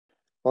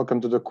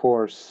Welcome to the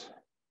course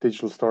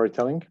Digital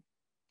Storytelling.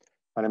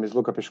 My name is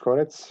Luka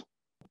Piškorec.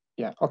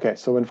 Yeah, okay,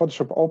 so when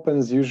Photoshop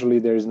opens, usually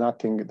there is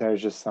nothing,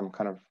 there's just some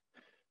kind of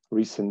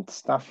recent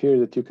stuff here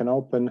that you can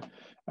open.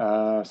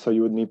 So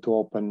you would need to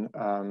open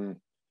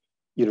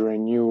either a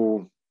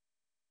new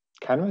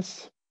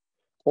canvas,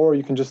 or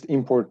you can just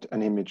import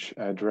an image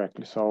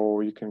directly.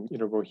 So you can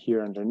either go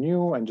here under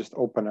new and just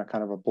open a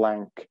kind of a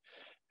blank.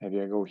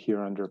 Maybe I go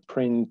here under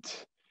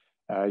print,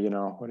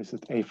 what is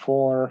it,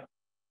 A4,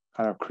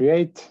 kind of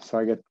create. So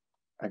I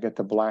get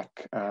the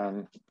black,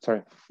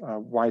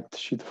 white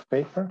sheet of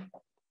paper.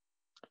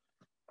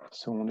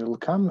 Soon it'll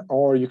come,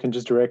 or you can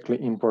just directly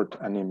import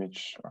an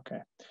image. Okay,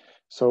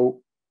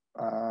 so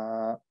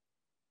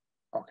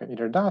okay,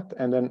 either that,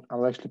 and then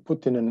I'll actually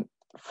put in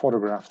a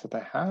photograph that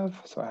I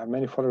have. So I have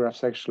many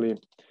photographs actually,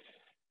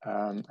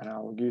 and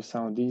I'll give you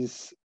some of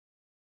these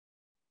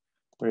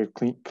very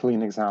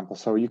clean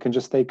examples. So you can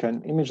just take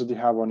an image that you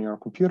have on your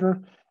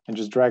computer and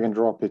just drag and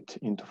drop it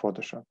into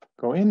Photoshop.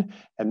 Go in,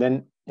 and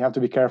then you have to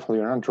be careful.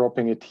 You're not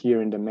dropping it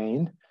here in the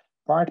main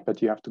part,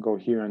 but you have to go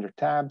here under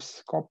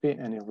tabs, copy,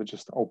 and it will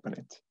just open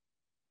it.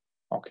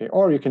 Okay,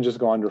 or you can just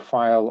go under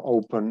file,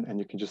 open, and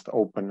you can just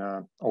open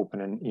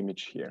an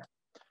image here.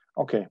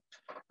 Okay,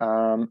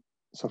 so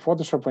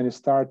Photoshop, when you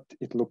start,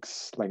 it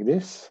looks like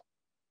this.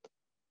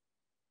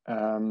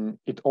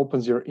 It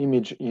opens your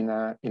image in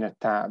a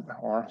tab,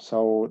 or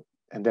so,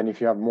 and then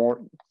if you have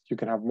more, you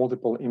can have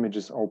multiple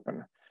images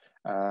open,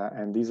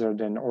 and these are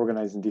then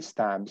organized in these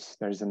tabs.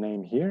 There's a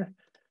name here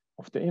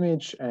of the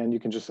image, and you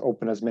can just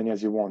open as many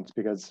as you want,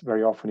 because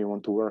very often you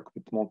want to work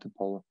with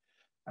multiple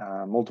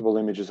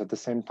images at the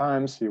same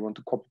time, so you want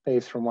to copy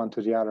paste from one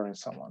to the other and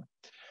so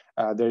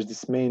on. There's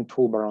this main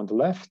toolbar on the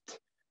left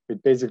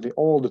with basically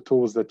all the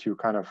tools that you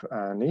kind of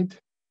need.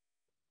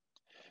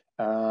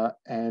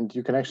 And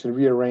you can actually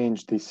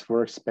rearrange this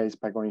workspace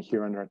by going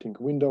here under, I think,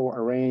 Window,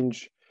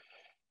 Arrange.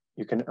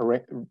 You can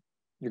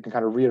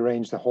kind of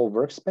rearrange the whole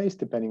workspace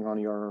depending on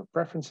your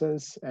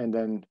preferences. And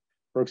then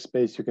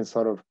Workspace, you can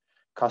sort of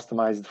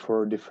customize it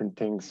for different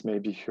things.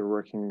 Maybe if you're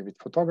working with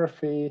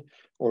photography,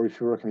 or if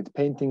you're working with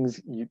paintings,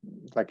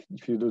 like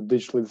if you do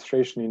digital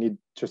illustration, you need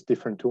just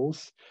different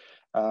tools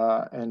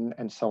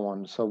and so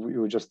on. So we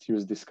will just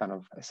use this kind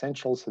of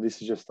essentials. So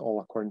this is just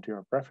all according to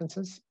your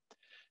preferences.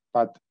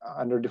 But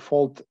under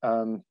default,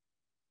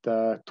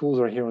 the tools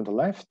are here on the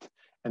left.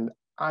 And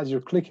as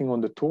you're clicking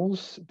on the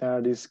tools, there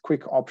are these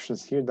quick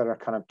options here that are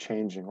kind of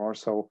changing. Or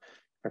so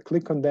if I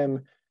click on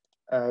them,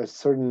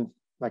 certain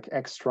like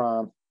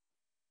extra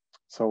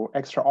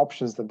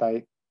options that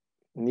I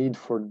need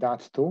for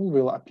that tool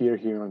will appear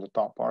here on the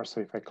top bar.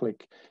 So if I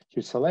click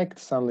here, select,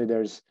 suddenly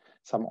there's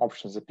some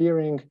options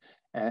appearing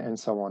and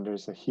so on.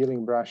 There's a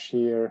healing brush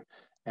here,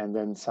 and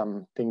then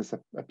some things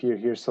that appear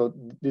here. So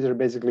these are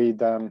basically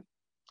the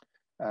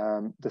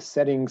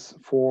settings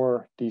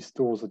for these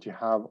tools that you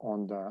have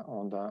on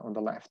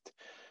the left.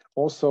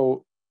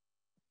 Also,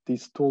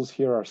 these tools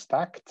here are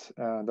stacked.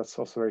 That's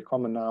also very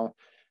common now.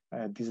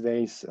 These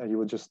days, you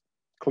would just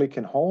click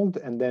and hold,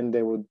 and then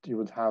you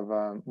would have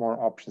more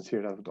options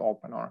here that would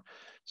open. Or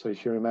so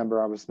if you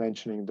remember, I was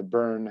mentioning the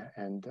burn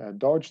and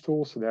dodge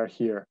tools. So they're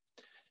here.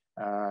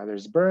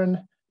 There's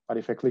burn, but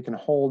if I click and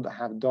hold, I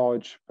have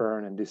dodge,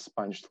 burn, and this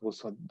sponge tool.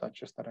 So that's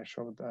just that I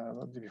showed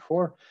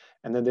before.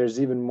 And then there's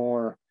even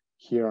more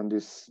here on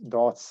these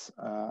dots.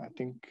 I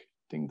think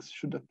things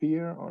should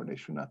appear or they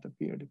should not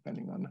appear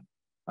depending on,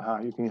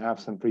 you can have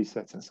some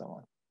presets and so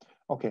on.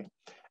 Okay,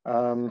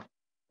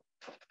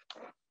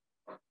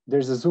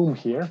 there's a zoom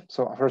here.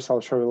 So first I'll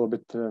show you a little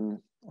bit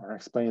or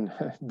explain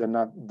the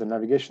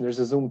navigation. There's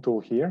a zoom tool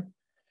here,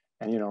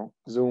 and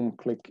zoom,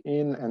 click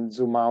in, and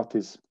zoom out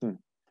is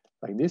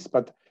like this,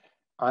 but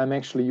I'm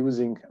actually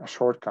using a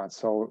shortcut.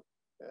 So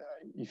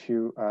if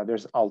you,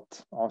 there's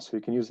Alt also,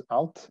 you can use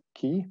Alt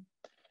key.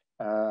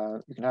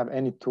 You can have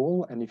any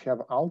tool, and if you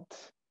have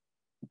Alt,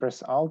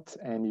 press Alt,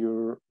 and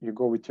you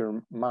go with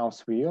your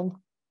mouse wheel,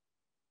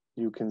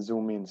 you can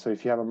zoom in. So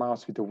if you have a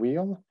mouse with a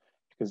wheel,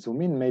 you can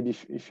zoom in. Maybe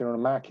if you're on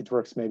a Mac, it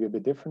works maybe a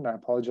bit different. I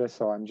apologize.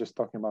 So I'm just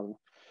talking about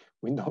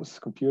Windows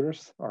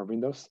computers or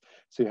Windows.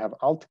 So you have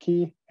Alt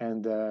key,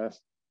 and the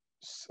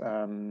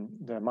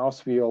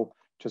mouse wheel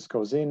just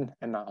goes in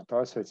and out.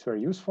 So it's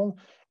very useful.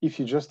 If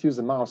you just use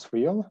the mouse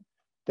wheel,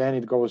 then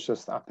it goes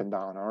just up and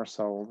down, or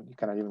so you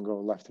cannot even go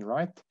left and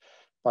right.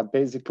 But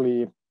basically,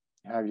 you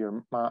have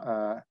your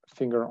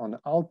finger on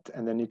Alt,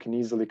 and then you can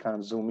easily kind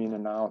of zoom in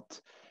and out.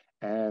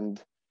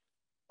 And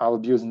I'll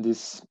be using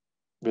this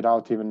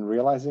without even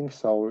realizing.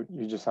 So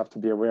you just have to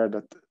be aware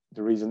that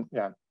the reason,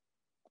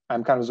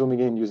 I'm kind of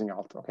zooming in using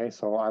Alt. Okay,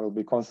 so I will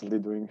be constantly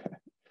doing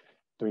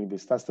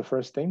this. That's the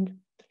first thing.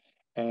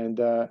 And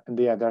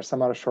yeah, there are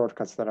some other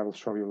shortcuts that I will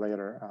show you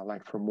later,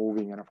 like for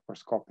moving and of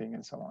course copying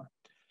and so on.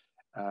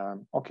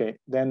 Okay,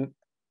 then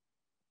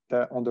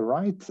on the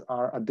right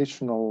are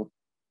additional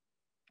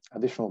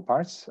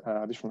parts,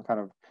 additional kind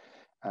of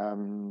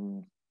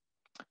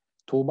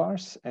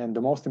toolbars, and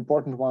the most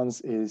important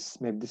ones is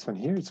maybe this one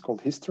here. It's called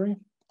History.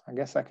 I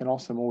guess I can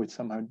also move it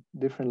somehow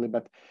differently,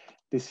 but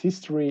this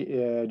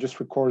history just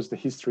records the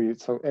history.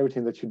 So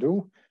everything that you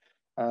do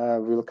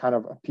will kind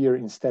of appear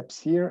in steps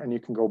here, and you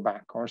can go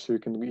back. Or so you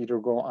can either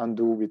go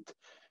undo with,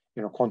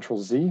 Control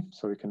Z.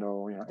 So you can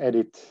go,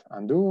 edit,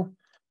 undo,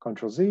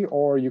 Control Z,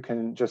 or you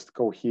can just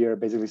go here,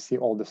 basically see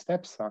all the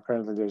steps.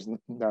 Currently,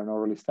 there are no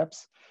really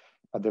steps,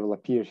 but they will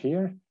appear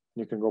here.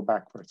 You can go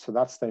backwards. So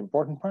that's the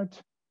important part,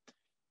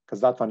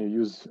 because that one you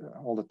use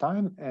all the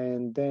time.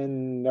 And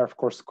then there are, of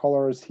course,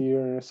 colors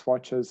here,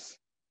 swatches.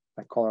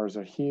 My colors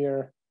are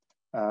here,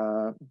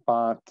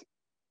 but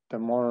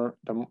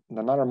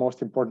another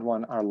most important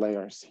one are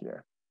layers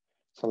here.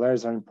 So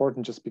layers are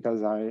important just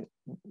because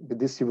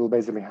this you will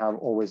basically have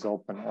always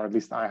open, or at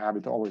least I have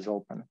it always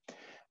open.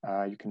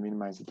 You can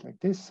minimize it like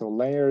this. So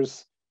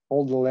layers,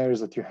 all the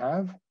layers that you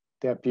have,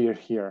 they appear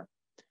here.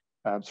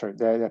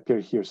 They appear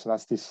here. So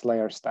that's this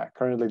layer stack.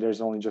 Currently, there's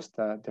only just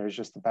the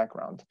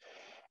background.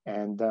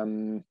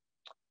 And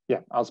yeah,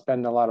 I'll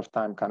spend a lot of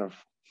time kind of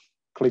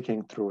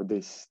clicking through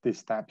this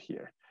tab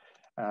here.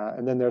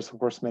 And then there's, of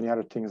course, many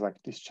other things like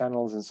these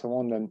channels and so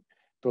on. And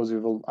those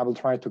I will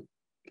try to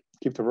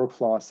keep the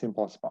workflow as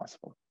simple as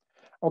possible.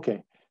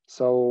 Okay,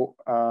 so,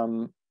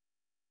 and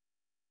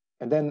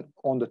then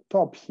on the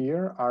top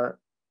here are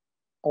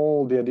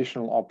all the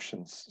additional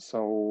options.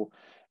 So,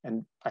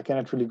 and I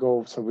cannot really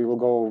go, so we will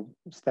go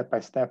step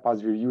by step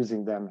as we're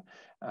using them,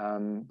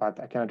 but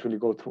I cannot really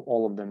go through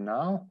all of them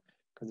now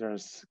because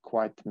there's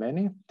quite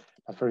many.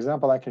 But for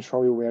example, I can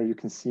show you where you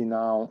can see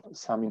now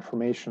some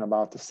information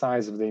about the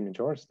size of the image.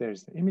 Or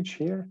there's the image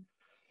here,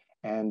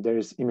 and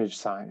there's image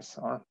size.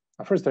 Or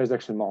first, there's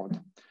actually mode.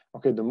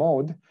 Okay, the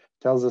mode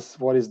tells us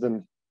what is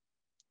the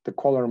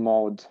color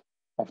mode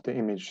of the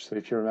image. So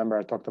if you remember,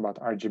 I talked about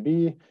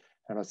RGB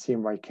and about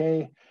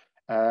CMYK,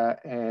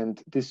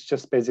 and this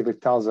just basically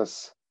tells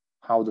us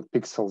how the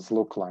pixels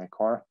look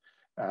like. Or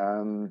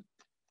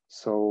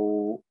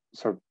so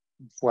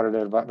what are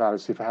their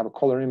values? If I have a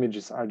color image,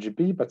 it's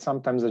RGB, but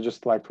sometimes I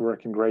just like to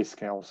work in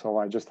grayscale, so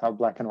I just have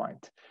black and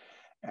white.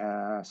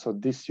 So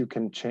this you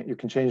can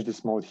change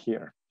this mode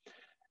here.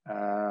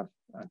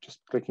 I'm just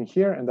clicking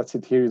here, and that's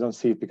it. Here you don't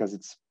see it because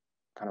it's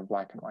kind of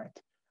black and white.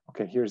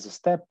 Okay, here's the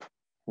step.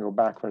 Go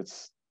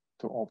backwards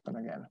to open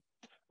again.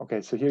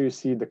 Okay, so here you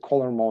see the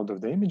color mode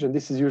of the image, and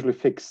this is usually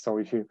fixed. So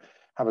if you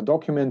have a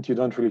document, you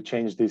don't really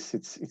change this.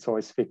 It's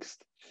always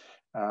fixed.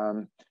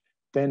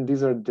 Then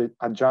these are the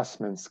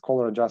adjustments,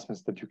 color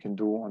adjustments that you can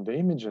do on the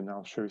image, and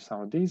I'll show you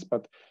some of these.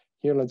 But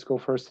here, let's go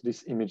first to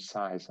this image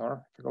size.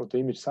 Or if I go to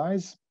image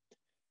size,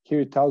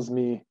 here it tells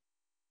me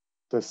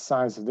the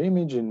size of the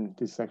image, and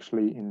this is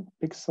actually in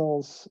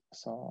pixels.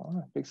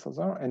 So pixels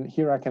are, and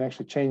here I can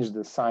actually change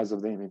the size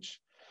of the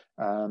image.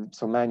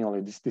 So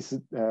manually, this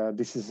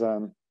is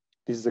a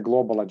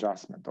global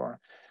adjustment. Or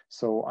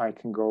so I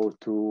can go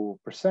to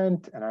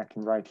percent, and I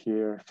can write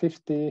here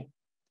 50%,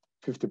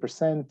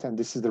 and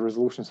this is the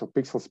resolution, so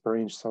pixels per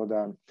inch, so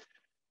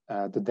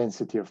the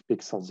density of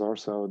pixels. Or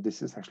so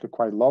this is actually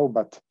quite low,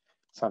 but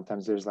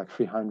sometimes there's like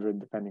 300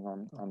 depending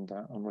on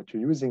what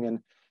you're using.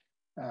 And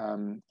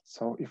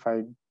so if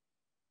I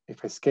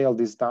scale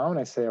this down,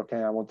 I say,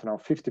 okay, I want to know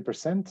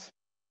 50%.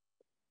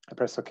 I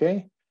press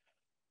OK.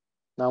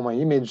 Now my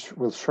image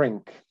will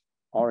shrink,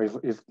 or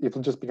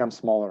it'll just become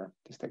smaller.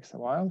 This takes a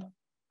while.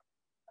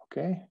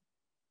 Okay,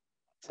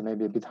 so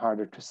maybe a bit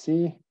harder to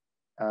see.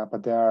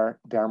 But there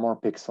are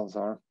more pixels.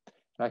 Or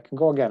I can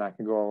go again. I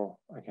can go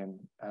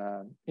again.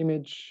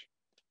 Image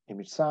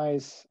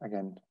size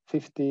again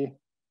 50.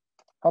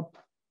 Up,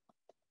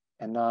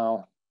 and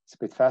now it's a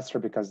bit faster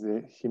because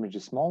the image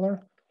is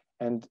smaller.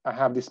 And I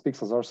have these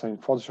pixels also in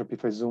Photoshop.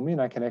 If I zoom in,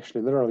 I can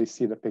actually literally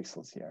see the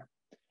pixels here.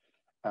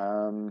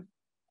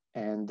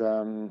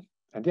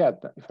 And yeah,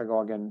 if I go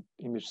again,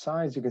 image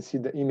size, you can see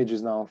the image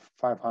is now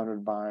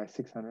 500 by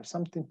 600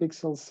 something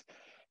pixels. It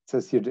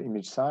says here the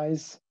image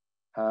size.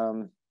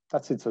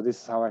 That's it. So this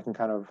is how I can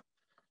kind of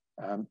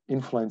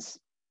influence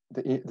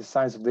the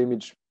size of the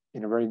image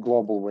in a very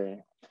global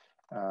way.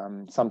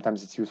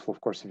 Sometimes it's useful, of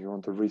course, if you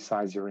want to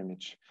resize your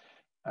image.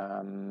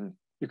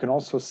 You can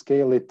also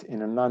scale it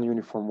in a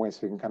non-uniform way,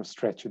 so you can kind of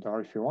stretch it, or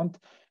if you want,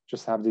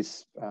 just have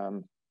this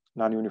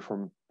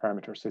non-uniform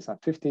parameter. So it's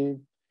not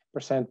 50%,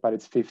 but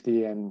it's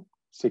 50 and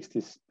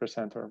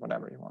 60% or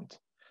whatever you want.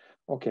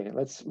 Okay,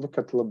 let's look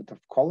at a little bit of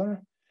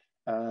color.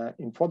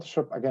 In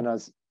Photoshop, again,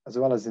 as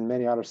well as in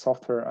many other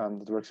software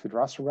that works with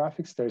raster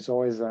graphics, there's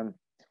always,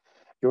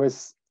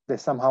 they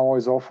somehow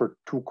always offer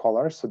two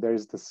colors. So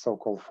there's the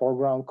so-called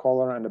foreground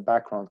color and the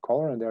background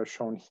color, and they're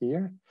shown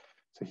here.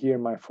 So here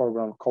my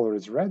foreground color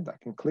is red. I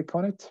can click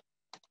on it.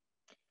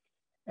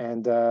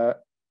 And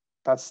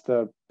that's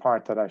the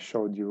part that I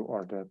showed you,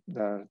 or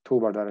the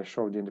toolbar that I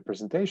showed you in the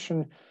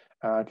presentation.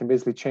 I can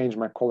basically change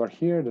my color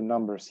here. The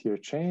numbers here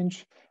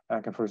change. And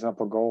I can, for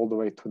example, go all the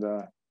way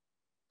to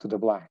the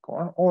black.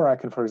 Or I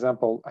can, for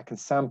example, I can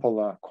sample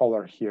a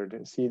color here.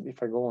 See,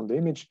 if I go on the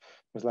image,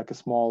 there's like a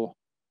small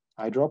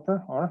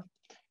eyedropper,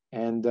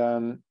 and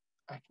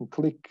I can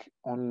click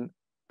on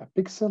a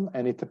pixel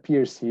and it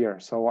appears here.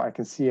 So I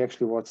can see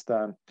actually what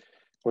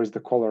is the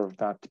color of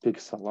that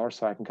pixel, or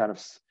so I can kind of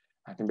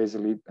I can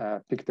basically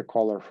pick the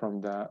color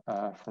from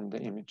the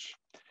image.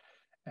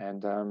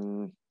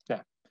 And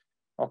yeah,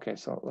 okay,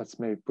 so let's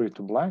maybe put it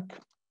to black.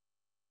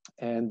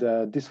 And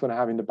this one I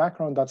have in the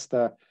background, that's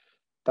the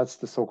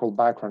so-called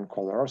background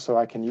color. So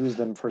I can use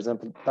them, for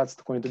example, that's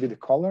going to be the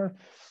color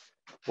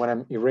when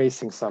I'm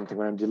erasing something,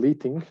 when I'm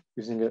deleting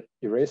using an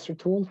eraser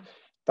tool,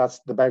 that's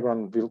the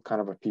background will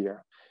kind of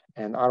appear.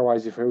 And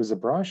otherwise, if I use a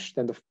brush,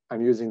 then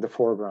I'm using the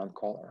foreground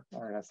color.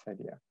 All right, that's the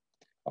idea.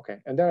 Okay,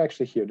 and they're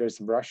actually here. There's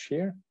a brush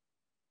here,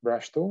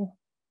 brush tool.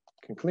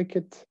 You can click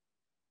it,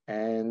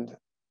 and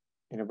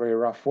in a very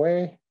rough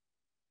way,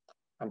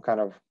 I'm kind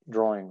of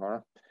drawing,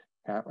 or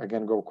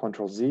again, go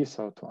Control-Z,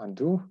 so to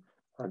undo,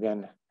 or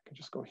again, I can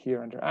just go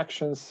here under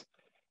Actions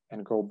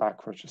and go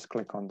backwards, just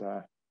click on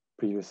the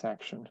previous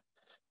action.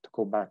 To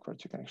go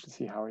backwards, you can actually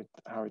see how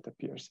it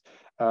appears.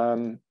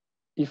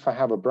 If I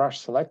have a brush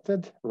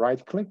selected,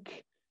 right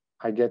click,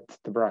 I get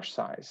the brush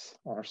size,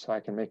 or so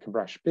I can make a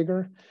brush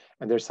bigger.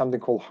 And there's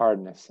something called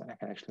hardness, and I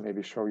can actually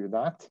maybe show you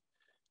that.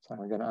 So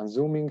I'm again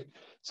unzooming,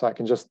 so I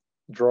can just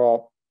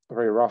draw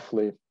very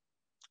roughly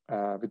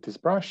with this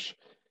brush.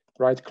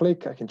 Right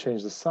click, I can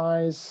change the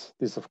size.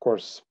 This is of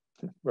course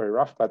very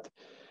rough, but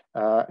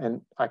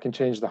and I can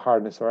change the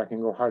hardness, or I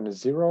can go hardness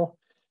 0.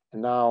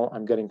 And now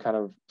I'm getting kind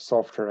of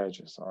softer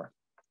edges, or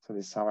so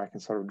this is how I can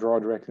sort of draw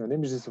directly on the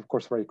image. This is of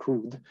course very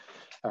crude,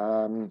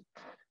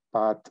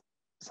 but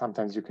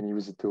sometimes you can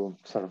use it to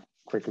sort of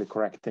quickly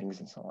correct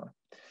things and so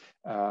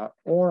on.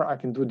 Or I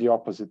can do the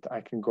opposite. I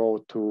can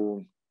go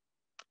to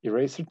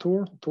eraser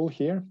tool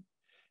here,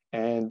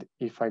 and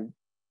if I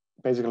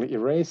basically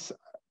erase,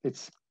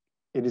 it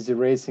is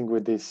erasing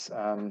with this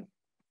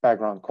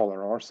background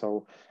color, or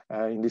so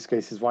in this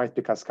case is white,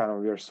 because kind of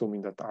we're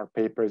assuming that our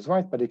paper is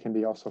white, but it can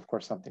be also of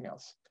course something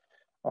else.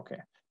 Okay,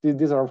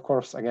 these are of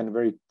course again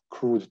very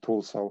crude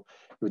tools, so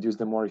you would use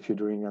them more if you're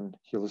doing an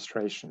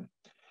illustration.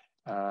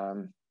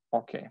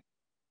 Okay,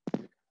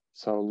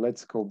 so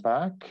let's go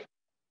back.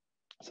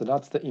 So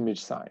that's the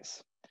image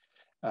size,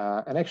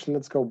 and actually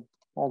let's go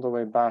all the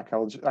way back.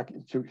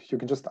 You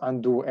can just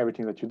undo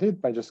everything that you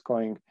did by just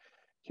going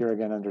here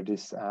again under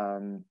this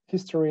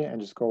history and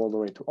just go all the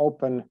way to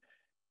open,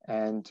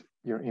 and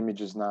your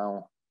image is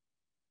now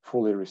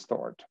fully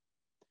restored.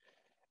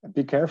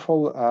 Be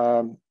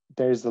careful,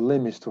 there's a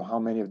limit to how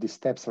many of these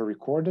steps are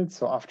recorded.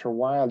 So after a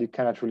while, you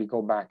cannot really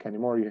go back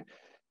anymore.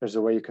 There's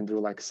a way you can do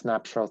like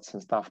snapshots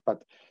and stuff,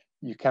 but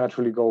you cannot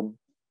really go,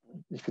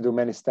 if you do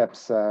many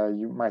steps,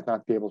 you might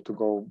not be able to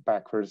go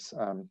backwards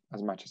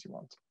as much as you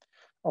want.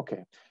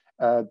 Okay,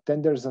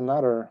 then there's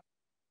another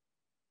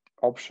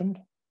option.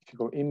 If you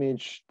go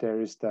image,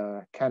 there is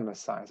the canvas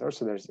size.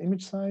 Also, there's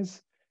image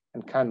size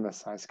and canvas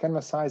size.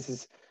 Canvas size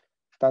is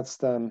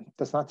that's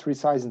not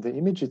resizing the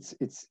image.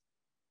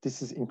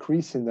 This is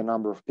increasing the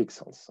number of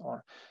pixels.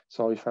 Or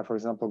so if I, for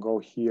example, go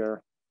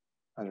here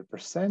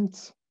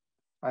 100%,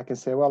 I can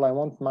say, well, I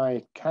want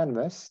my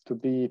canvas to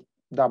be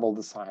double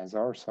the size,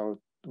 or so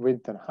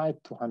width and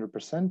height to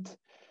 100%,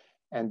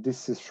 and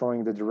this is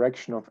showing the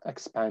direction of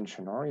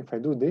expansion. Or if I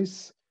do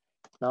this,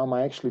 now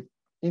my actually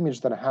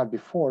image that I had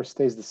before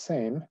stays the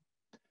same,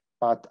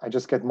 but I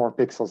just get more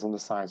pixels on the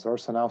size. Or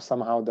so now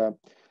somehow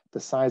the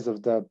size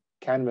of the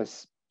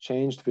canvas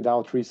changed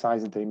without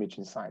resizing the image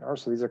inside. Or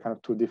so these are kind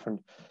of two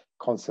different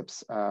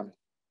concepts a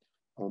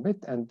little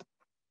bit. And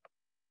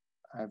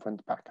I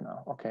went back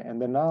now. Okay,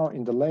 and then now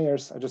in the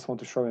layers, I just want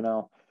to show you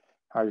now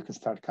how you can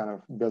start kind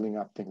of building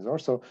up things.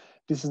 Also,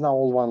 this is now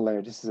all one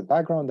layer. This is a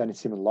background, and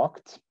it's even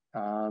locked.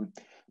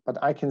 But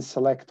I can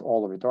select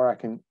all of it, or I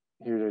can,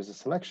 here there's a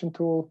selection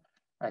tool.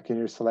 I can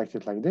here select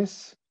it like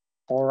this,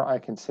 or I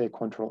can say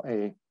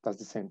Control-A, does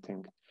the same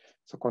thing.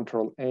 So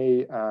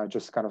Control-A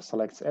just kind of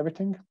selects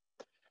everything.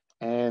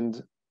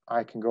 And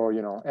I can go,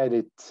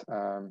 edit,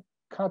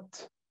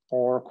 cut,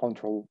 or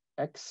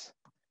Control-X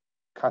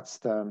cuts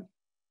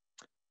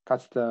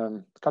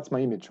my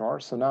image. Or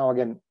so now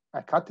again,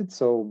 I cut it,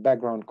 so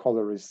background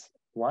color is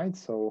white.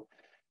 So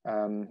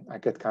I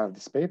get kind of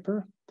this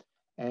paper,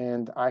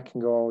 and I can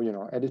go,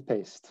 edit,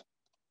 paste.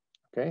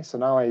 Okay, so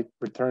now I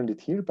returned it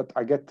here, but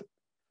I get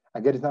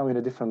it now in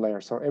a different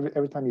layer. So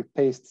every time you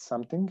paste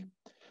something,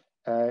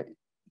 the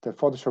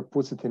Photoshop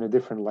puts it in a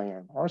different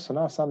layer. Or so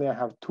now suddenly I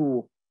have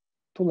two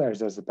layers.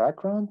 There's the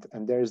background,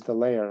 and there's the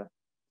layer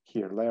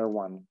here, layer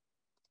 1.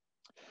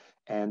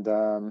 And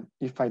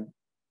if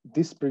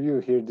this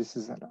preview here, this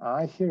is an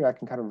eye here, I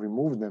can kind of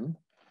remove them.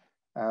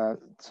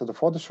 So the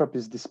Photoshop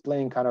is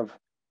displaying kind of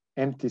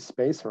empty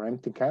space or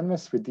empty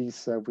canvas with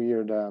these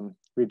weird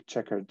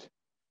checkered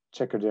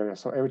area.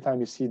 So every time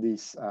you see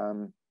this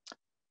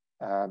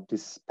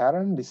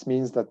pattern, this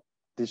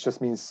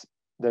just means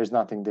there's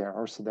nothing there,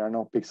 or so there are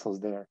no pixels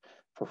there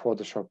for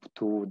Photoshop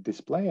to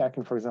display. I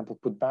can, for example,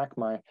 put back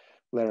my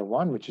layer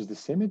 1, which is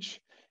this image,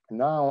 and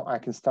now I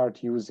can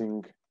start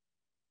using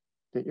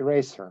the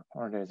eraser,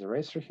 or there's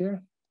eraser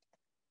here.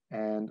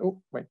 And oh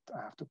wait,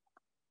 I have to.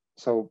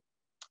 So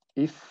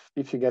if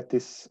you get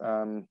this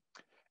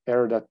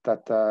error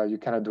that you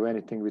cannot do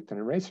anything with an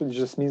eraser, it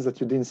just means that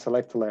you didn't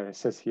select the layer. It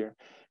says here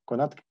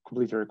cannot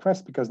complete a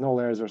request because no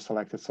layers are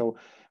selected. So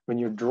when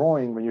you're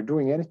drawing, when you're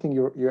doing anything,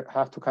 you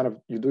have to kind of,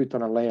 you do it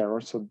on a layer,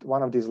 or so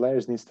one of these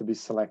layers needs to be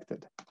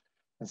selected.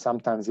 And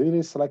sometimes it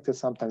is selected,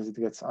 sometimes it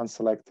gets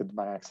unselected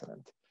by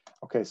accident.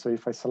 Okay, so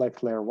if I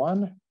select layer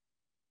 1,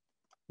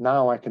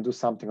 now I can do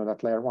something on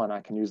that layer 1.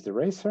 I can use the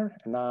eraser,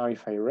 and now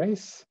if I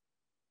erase,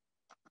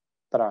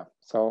 ta-da,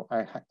 so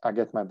I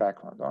get my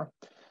background. Or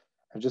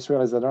I just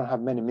realized I don't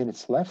have many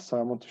minutes left, so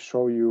I want to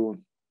show you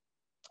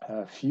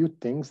a few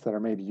things that are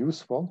maybe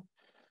useful.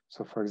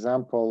 So for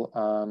example,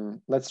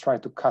 let's try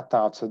to cut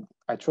out. So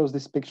I chose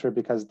this picture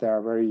because they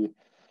are very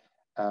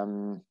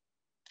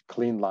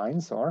clean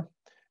lines, or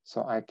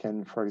so I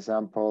can, for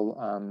example,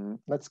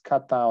 let's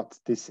cut out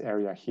this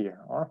area here.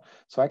 Or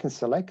so I can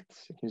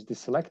select, use the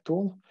select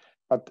tool,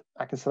 but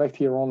I can select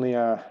here only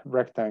a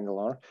rectangle.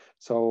 Or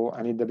so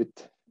I need a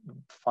bit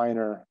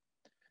finer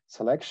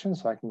selection.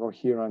 So I can go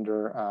here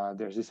under,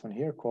 there's this one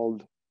here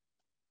called,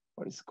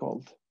 what is it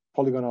called?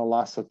 Polygonal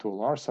lasso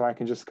tool. Or so I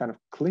can just kind of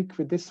click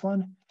with this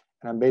one,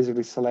 and I'm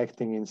basically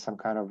selecting in some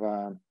kind of,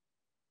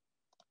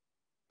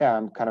 yeah,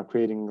 I'm kind of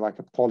creating like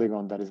a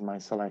polygon that is my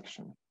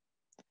selection.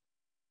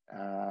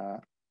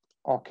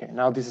 Okay,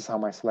 now this is how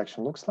my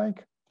selection looks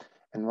like.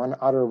 And one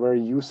other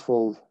very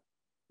useful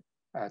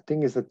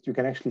thing is that you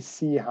can actually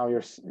see how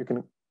you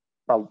can,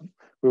 well,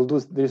 we'll do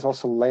this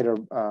also later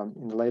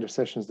in the later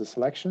sessions, the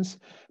selections.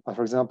 But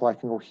for example, I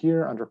can go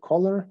here under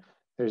color.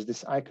 There's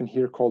this icon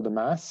here called the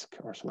mask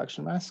or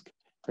selection mask.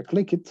 If I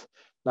click it,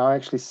 now I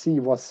actually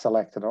see what's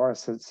selected, or I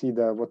see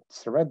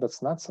what's red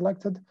that's not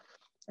selected.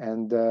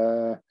 And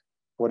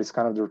what is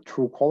kind of the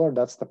true color,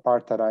 that's the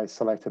part that I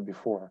selected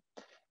before.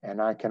 And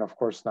I can, of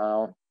course,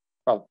 now,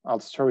 well, I'll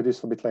show you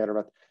this a bit later,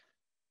 but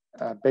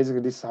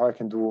basically this is how I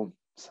can do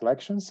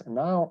selections. And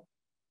now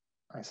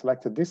I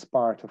selected this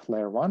part of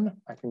layer 1.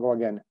 I can go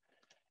again,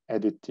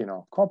 edit,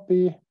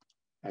 copy,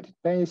 edit,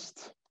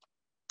 paste.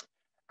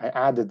 I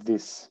added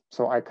this,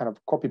 so I kind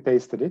of copy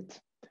pasted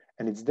it,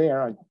 and it's there.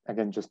 I,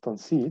 again, just don't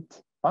see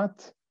it.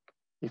 But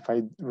if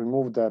I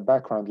remove the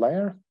background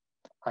layer,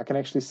 I can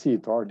actually see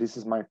it, or this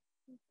is my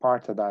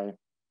part that I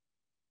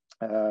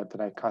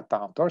cut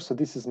out. Or so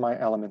this is my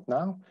element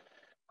now.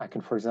 I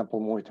can, for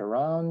example, move it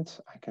around.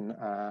 I can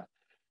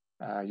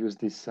use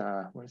this,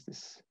 what is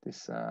this?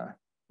 This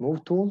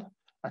move tool.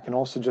 I can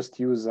also just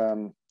use,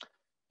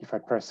 if I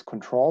press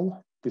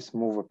Control, this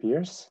move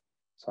appears.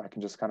 So I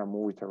can just kind of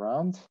move it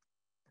around.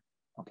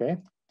 Okay.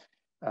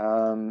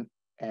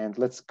 And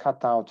let's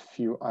cut out a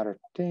few other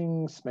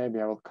things. Maybe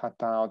I will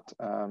cut out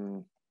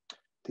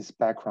this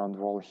background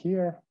wall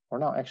here. Or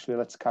no, actually,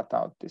 let's cut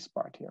out this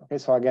part here. Okay,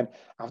 so again,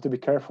 I have to be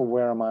careful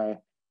where am I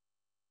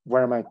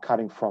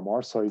cutting from?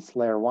 Or so it's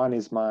layer 1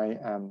 is my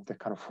the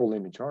kind of full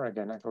image. Or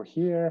again, I go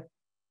here,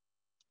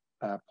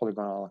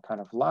 polygonal kind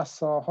of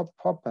lasso, hop,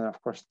 hop, and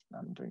of course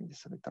I'm doing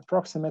this a bit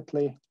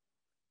approximately,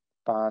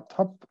 but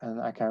hop,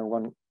 and I can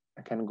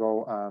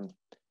go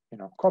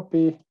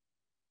copy,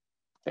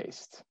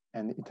 paste,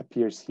 and it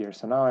appears here.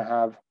 So now I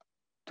have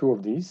 2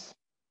 of these,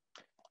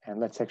 and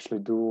let's actually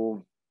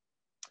do.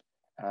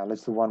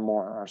 Let's do one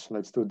more. Or so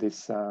let's do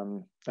this.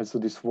 Let's do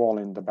this wall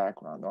in the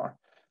background. Or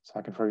so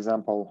I can, for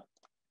example,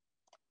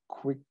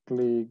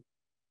 quickly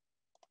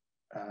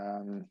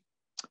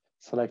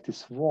select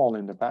this wall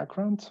in the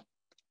background.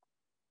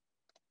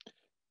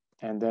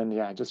 And then,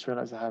 yeah, I just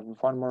realized I have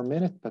 1 more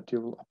minute, but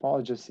you will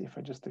apologize if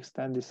I just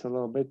extend this a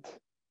little bit.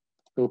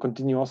 We'll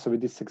continue also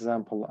with this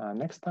example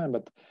next time,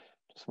 but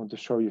just want to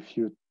show you a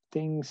few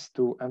things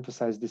to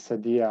emphasize this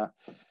idea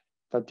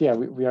that, yeah,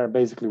 we are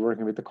basically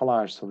working with the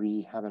collage. So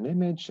we have an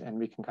image and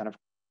we can kind of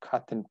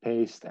cut and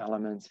paste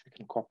elements. We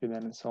can copy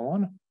them and so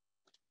on.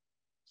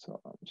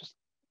 So I'm just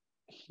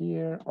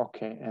here.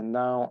 Okay, and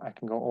now I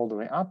can go all the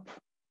way up.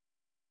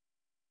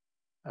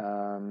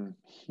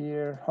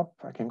 Here, hop,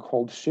 I can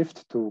hold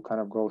Shift to kind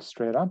of go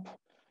straight up.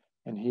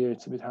 And here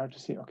it's a bit hard to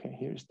see. Okay,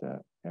 here's the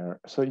error.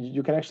 So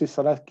you can actually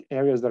select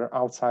areas that are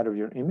outside of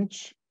your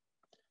image.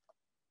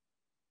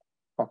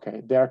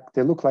 Okay,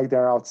 they look like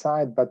they're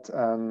outside, but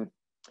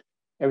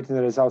everything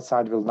that is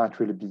outside will not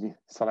really be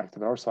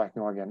selected. Or so I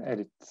can go again,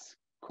 edit,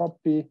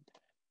 copy,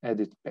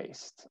 edit,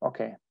 paste.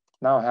 Okay,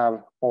 now I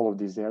have all of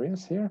these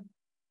areas here.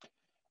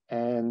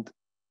 And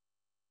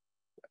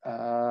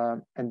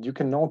you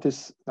can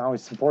notice now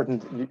it's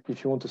important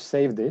if you want to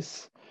save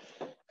this,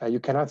 you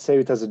cannot save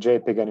it as a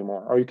JPEG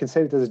anymore. Or you can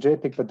save it as a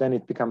JPEG, but then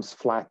it becomes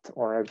flat,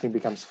 or everything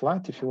becomes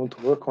flat. If you want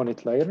to work on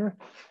it later,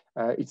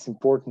 it's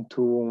important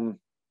to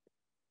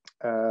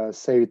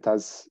save it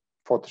as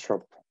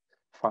Photoshop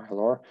file.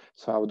 Or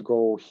so I would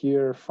go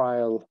here,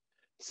 File,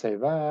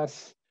 Save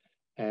As,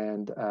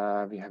 and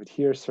we have it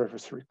here,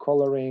 Surface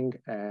Recoloring,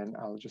 and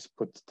I'll just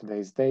put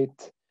today's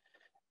date,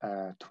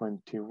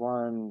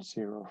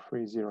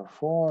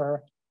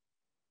 21/03/04,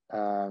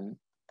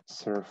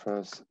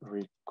 Surface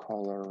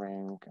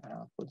Recoloring, and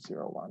I'll put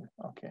 01.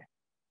 Okay.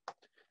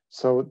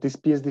 So these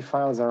PSD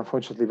files are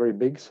unfortunately very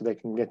big, so they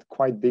can get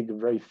quite big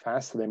very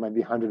fast. So they might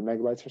be 100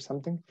 megabytes or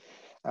something,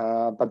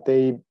 but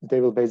they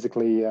will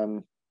basically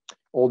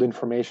all the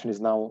information is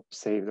now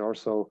saved.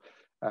 Also,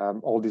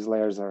 all these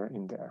layers are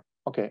in there.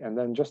 Okay, and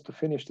then just to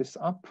finish this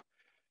up,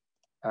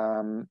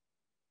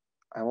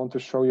 I want to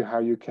show you how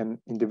you can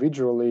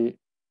individually,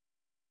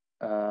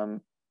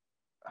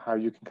 how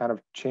you can kind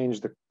of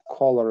change the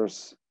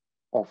colors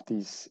of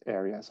these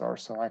areas. Or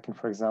so I can,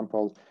 for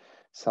example,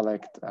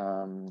 select,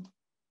 for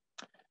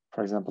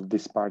example,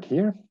 this part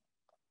here,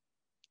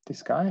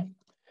 this guy,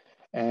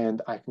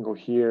 and I can go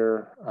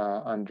here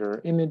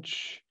under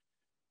image,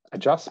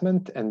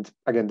 adjustment. And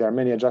again, there are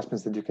many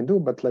adjustments that you can do,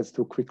 but let's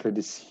do quickly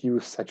this hue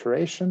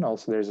saturation.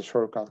 Also, there's a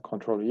shortcut,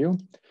 Control U.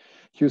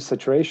 Hue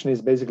saturation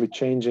is basically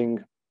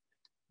changing,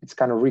 it's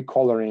kind of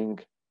recoloring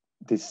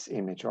this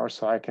image. Or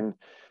so I can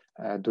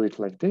do it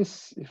like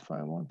this if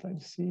I want.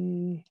 Let's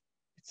see,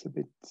 it's a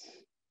bit,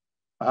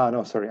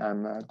 no, sorry,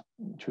 I'm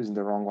choosing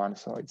the wrong one.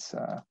 So it's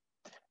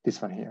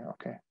this one here,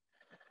 okay.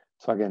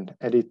 So again,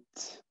 edit,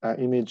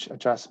 image,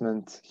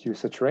 adjustment, hue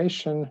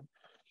saturation.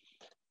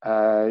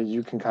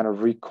 You can kind of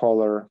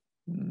recolor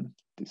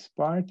this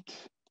part.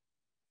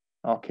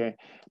 Okay,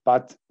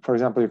 but for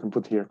example, you can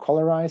put here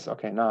colorize.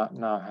 Okay, now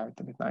I have it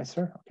a bit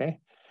nicer. Okay,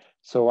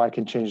 so I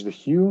can change the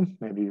hue.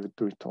 Maybe you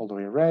do it all the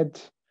way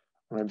red,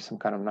 or maybe some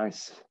kind of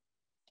nice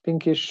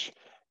pinkish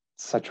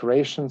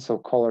saturation. So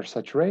color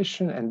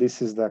saturation, and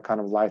this is the kind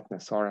of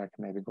lightness, or I can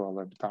maybe go a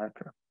little bit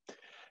darker.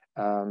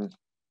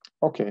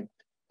 Okay,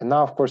 and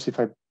now of course, if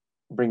I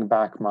bring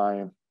back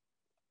my,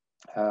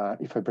 my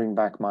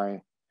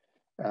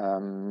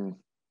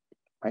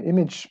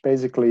image,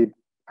 basically,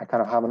 I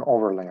kind of have an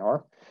overlay.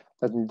 Or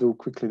let me do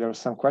quickly. There are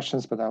some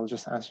questions, but I'll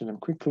just answer them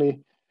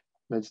quickly.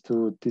 Let's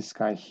do this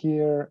guy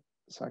here.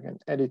 So again,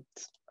 edit,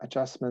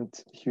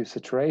 adjustment, hue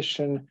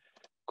saturation,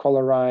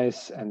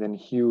 colorize, and then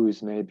hue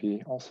is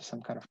maybe also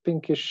some kind of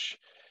pinkish,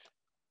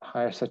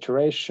 higher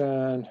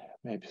saturation,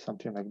 maybe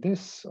something like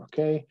this.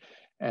 Okay,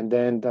 and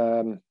then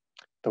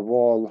the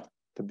wall,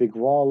 the big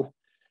wall,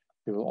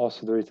 we will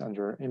also do it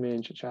under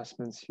image,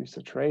 adjustments, hue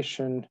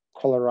saturation,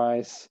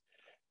 colorize,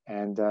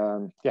 and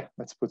yeah,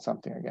 let's put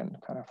something again,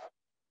 kind of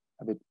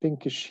a bit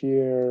pinkish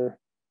here,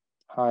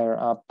 higher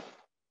up.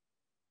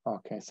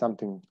 Okay,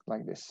 something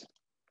like this.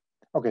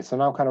 Okay, so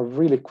now kind of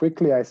really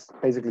quickly, I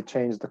basically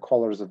changed the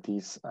colors of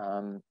these.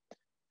 I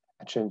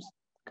changed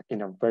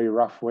in a very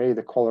rough way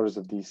the colors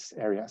of these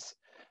areas.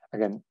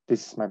 Again,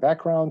 this is my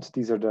background.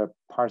 These are the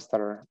parts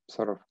that are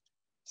sort of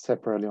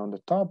separately on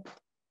the top.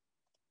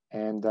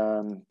 And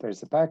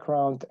there's the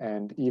background,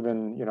 and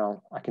even, you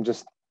know, I can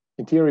just,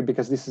 in theory,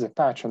 because this is a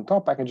patch on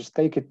top, I can just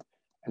take it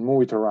and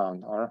move it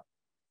around. Or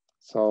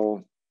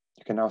so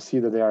you can now see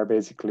that they are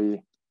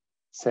basically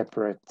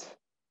separate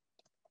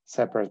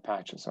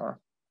patches. Or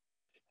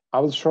I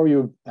will show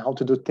you how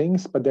to do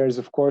things, but there's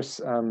of course,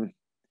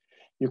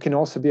 you can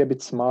also be a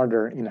bit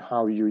smarter in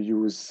how you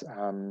use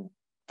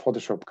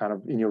Photoshop kind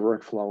of in your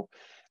workflow.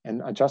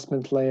 And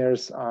adjustment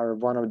layers are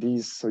one of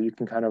these, so you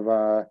can kind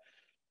of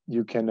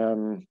you can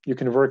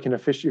work in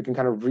you can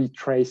kind of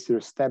retrace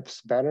your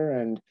steps better,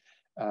 and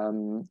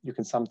you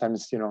can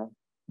sometimes, you know,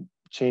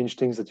 change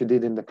things that you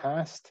did in the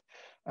past,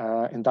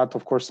 and that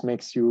of course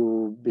makes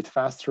you a bit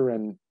faster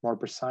and more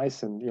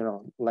precise, and, you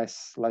know,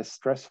 less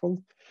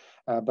stressful.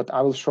 But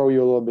I will show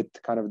you a little bit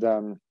kind of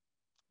the,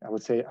 I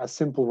would say, as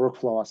simple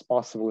workflow as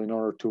possible in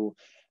order to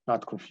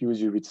not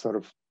confuse you with sort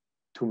of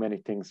too many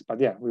things. But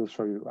yeah, we'll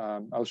show you.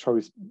 I'll show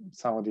you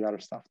some of the other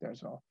stuff there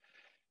as well.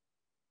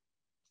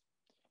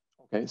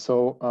 Okay,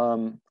 so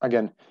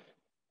again,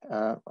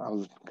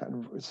 I'll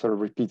kind of sort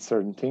of repeat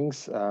certain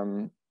things.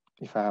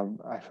 If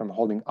I'm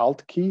holding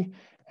Alt key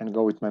and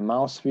go with my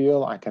mouse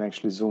wheel, I can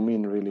actually zoom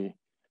in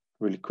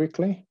really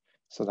quickly.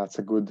 So that's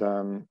a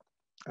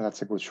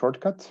good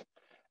shortcut.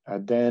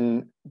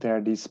 Then there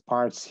are these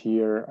parts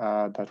here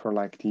that were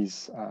like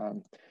these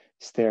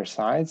stair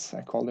sides.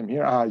 I call them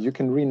here. You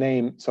can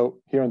rename. So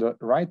here on the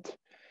right,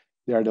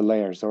 there are the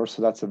layers.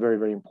 Also, that's a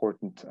very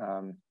important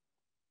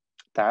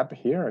tab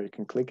here. You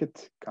can click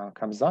it,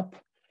 comes up.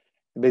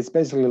 It's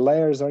basically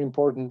layers are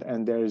important,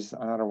 and there's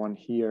another one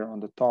here on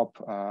the top,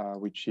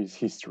 which is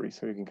history.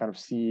 So you can kind of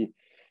see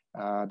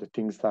the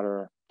things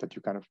that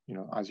you kind of, you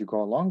know, as you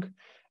go along.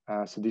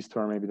 So these two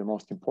are maybe the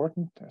most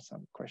important. There's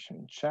some question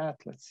in chat.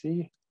 Let's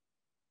see.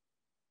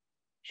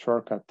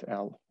 Shortcut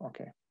L.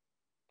 Okay.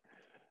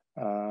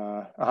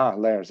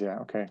 Layers. Yeah.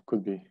 Okay.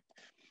 Could be.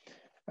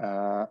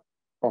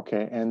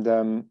 Okay,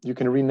 and you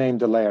can rename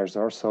the layers.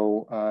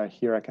 Also,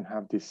 here I can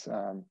have this,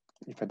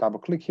 if I double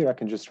click here, I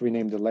can just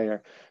rename the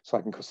layer so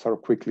I can sort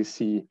of quickly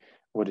see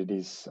what it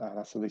is.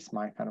 That's at least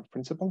my kind of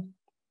principle.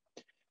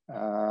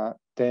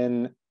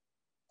 Then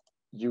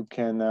you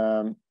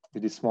can,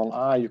 with this small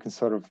I, you can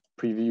sort of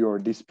preview or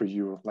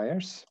dispreview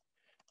layers.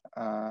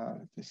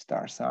 The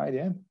star side,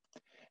 yeah.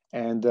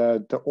 And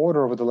the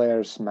order of the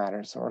layers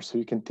matters. Also,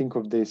 you can think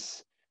of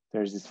this.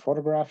 There's this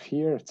photograph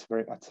here. It's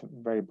at the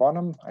very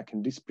bottom. I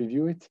can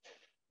dispreview it.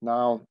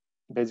 Now,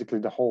 basically,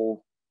 the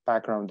whole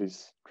background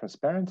is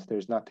transparent.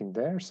 There's nothing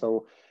there.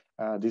 So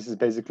this is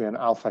basically an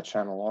alpha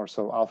channel, or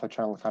so alpha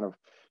channel kind of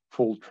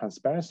full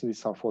transparency. This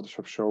is how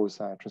Photoshop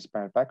shows a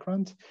transparent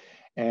background.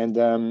 And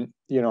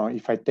you know,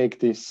 if I take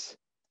this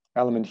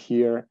element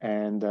here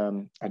and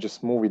I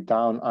just move it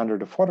down under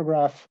the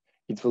photograph,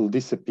 it will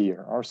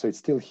disappear. Or so it's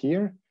still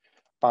here,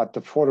 but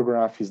the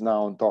photograph is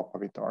now on top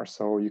of it. Or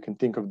so you can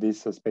think of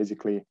this as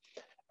basically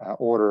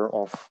order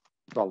of,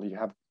 well, you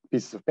have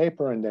pieces of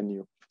paper and then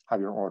you have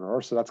your order.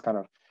 Or so that's kind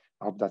of,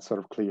 I hope that's sort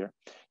of clear.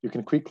 You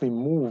can quickly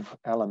move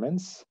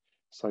elements.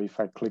 So if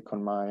I click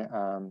on my,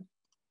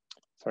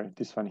 sorry,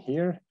 this one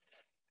here,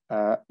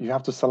 you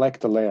have to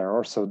select a layer.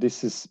 Or so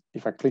this is,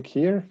 if I click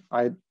here,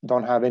 I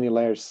don't have any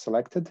layers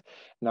selected.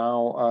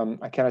 Now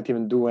I cannot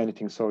even do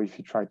anything. So if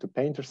you try to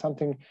paint or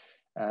something,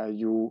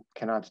 you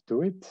cannot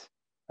do it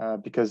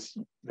because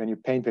when you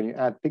paint, when you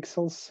add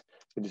pixels,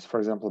 with this, for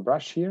example,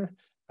 brush here,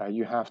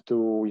 you have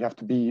to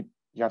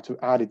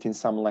add it in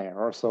some layer.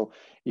 Or so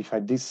if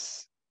I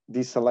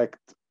deselect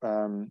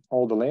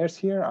all the layers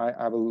here,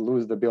 I will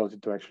lose the ability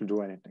to actually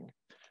do anything.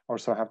 Or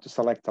so I have to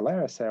select a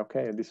layer. I say,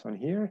 okay, this one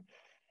here.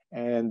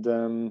 And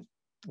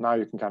now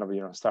you can kind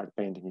of, start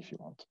painting if you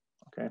want,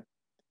 okay?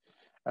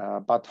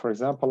 But for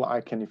example, I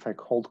can, if I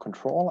hold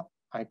Control,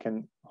 I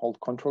can hold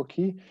Control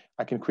key,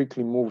 I can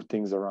quickly move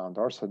things around.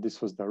 Or so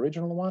this was the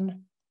original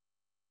one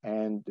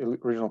and the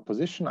original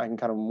position, I can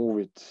kind of move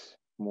it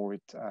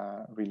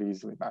really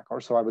easily back. Or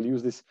so I will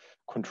use this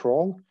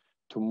Control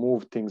to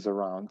move things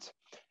around.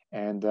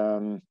 And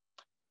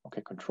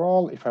okay,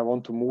 Control, if I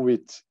want to move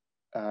it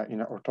in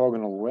an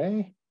orthogonal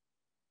way,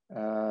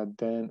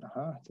 then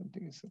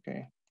something is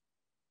okay.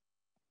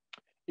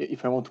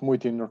 If I want to move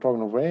it in an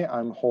orthogonal way,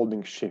 I'm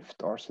holding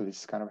Shift. Or so this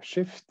is kind of a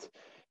Shift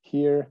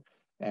here,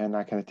 and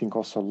I can, I think,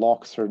 also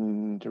lock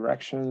certain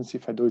directions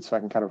if I do it, so I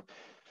can kind of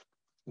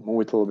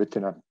move it a little bit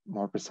in a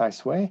more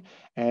precise way.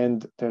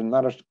 And there's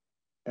another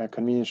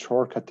convenient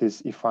shortcut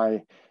is if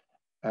I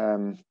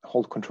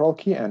hold Control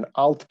key and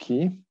Alt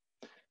key,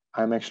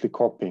 I'm actually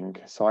copying,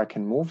 so I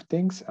can move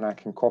things and I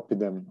can copy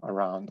them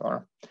around.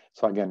 Or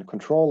so again,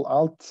 Control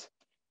Alt.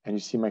 And you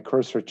see my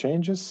cursor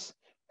changes,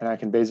 and I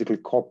can basically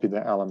copy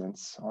the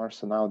elements. Or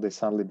so now they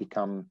suddenly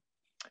become,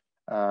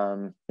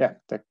 I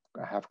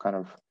have kind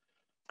of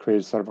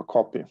created sort of a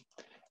copy.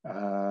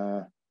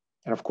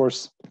 And of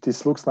course,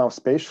 this looks now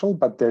spatial,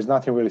 but there's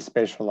nothing really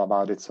spatial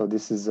about it. So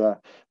this is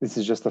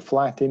just a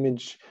flat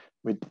image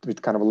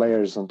with kind of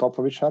layers on top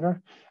of each other,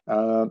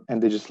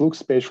 and they just look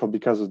spatial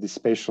because of the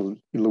spatial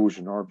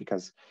illusion, or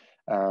because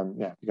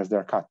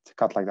they're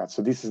cut like that.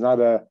 So this is not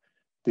a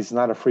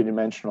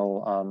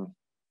three-dimensional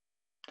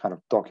kind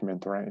of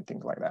document or anything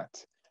like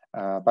that.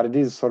 But it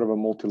is sort of a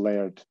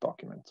multi-layered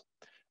document.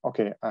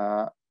 Okay,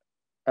 and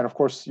of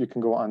course you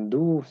can go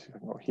undo. So I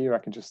can go here, I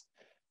can just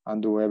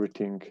undo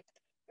everything.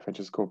 If I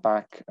just go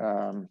back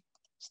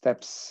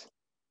steps,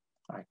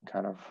 I can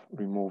kind of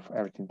remove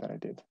everything that I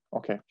did.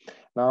 Okay,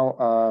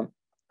 now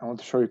I want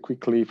to show you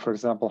quickly, for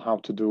example, how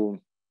to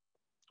do,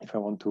 if I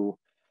want to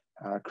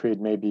create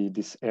maybe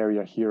this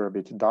area here a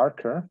bit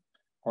darker,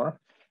 or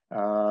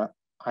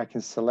I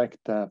can select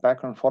the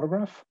background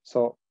photograph.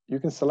 So you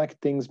can select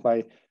things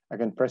by,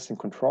 again, pressing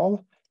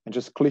Control and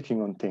just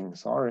clicking on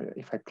things. Or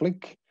if I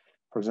click,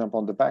 for example,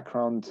 on the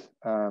background,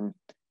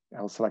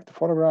 I'll select the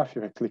photograph.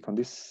 If I click on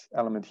this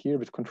element here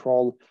with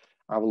Control,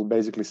 I will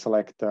basically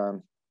select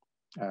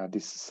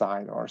this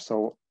side. Or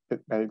so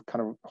by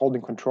kind of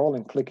holding Control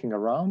and clicking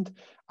around,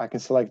 I can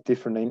select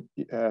different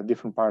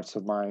parts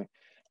of my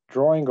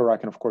drawing, or I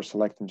can, of course,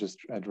 select them just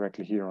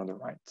directly here on the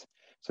right.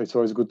 So it's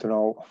always good to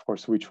know, of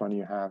course, which one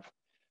you have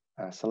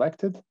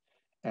selected.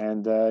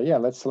 And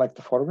let's select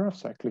the photograph.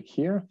 So I click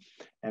here,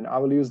 and I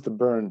will use the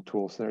burn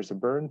tool. So there's a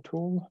burn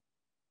tool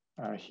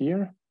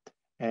here,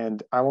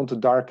 and I want to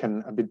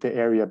darken a bit the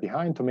area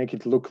behind to make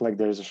it look like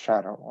there's a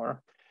shadow.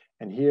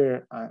 And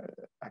here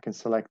I can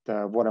select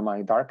what am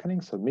I darkening.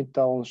 So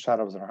midtones,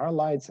 shadows, or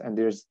highlights, and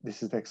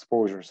this is the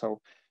exposure.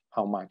 So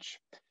how much?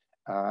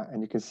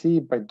 And you can see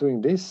by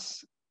doing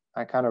this,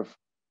 I kind of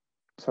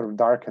sort of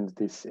darkened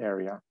this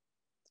area.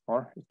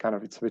 Or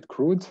it's a bit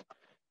crude.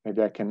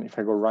 Maybe I can, if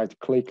I go right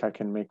click, I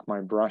can make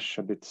my brush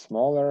a bit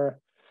smaller,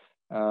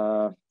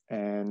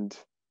 and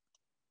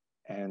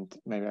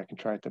maybe I can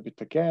try it a bit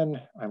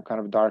again. I'm kind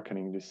of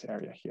darkening this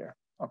area here.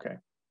 Okay.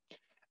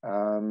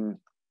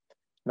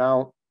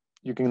 Now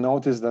you can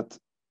notice that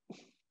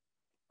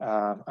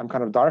I'm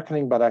kind of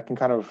darkening, but I can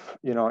kind of,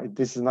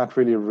 this is not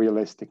really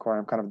realistic, or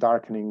I'm kind of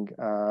darkening.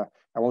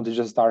 I want to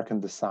just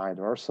darken the side.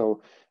 Or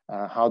so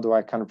how do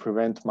I kind of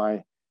prevent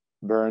my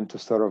burn to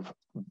sort of,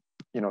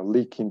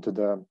 leak into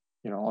the,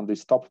 on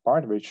this top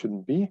part where it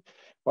shouldn't be?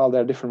 Well,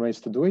 there are different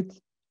ways to do it.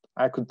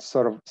 I could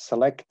sort of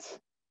select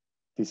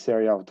this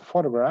area of the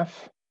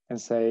photograph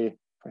and say, if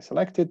I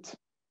select it,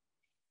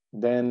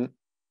 then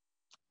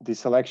the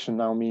selection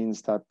now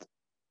means that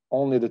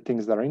only the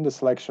things that are in the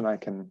selection I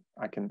can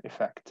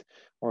effect.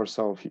 Or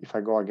so if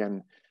I go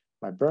again,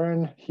 my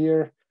burn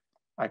here,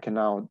 I can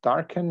now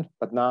darken,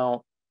 but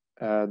now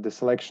the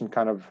selection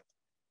kind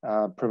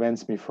of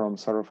prevents me from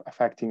sort of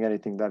affecting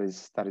anything that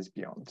is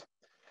beyond.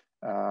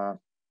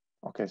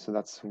 Okay, so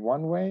that's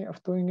one way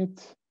of doing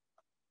it.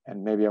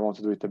 And maybe I want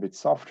to do it a bit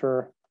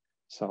softer.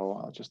 So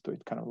I'll just do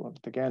it kind of a little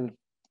bit again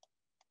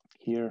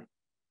here.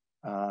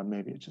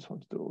 Maybe I just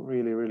want to do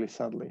really, really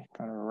subtly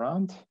kind of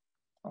around.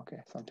 Okay,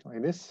 something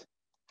like this.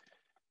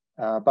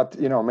 But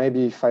you know,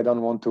 maybe if I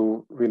don't want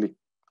to really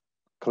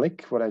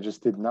click what I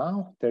just did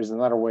now, there's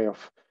another way of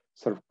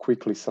sort of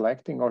quickly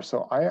selecting. Or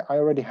so I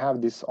already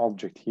have this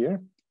object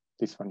here,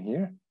 this one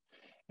here,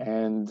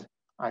 and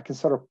I can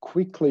sort of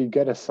quickly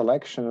get a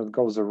selection that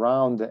goes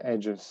around the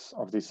edges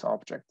of this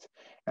object.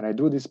 And I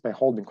do this by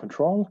holding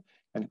Control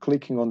and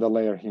clicking on the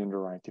layer here on the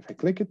right. If I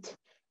click it,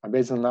 I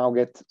basically now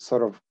get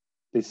sort of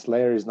this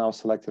layer is now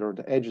selected, or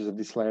the edges of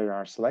this layer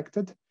are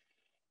selected.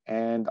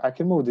 And I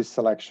can move this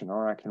selection,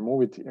 or I can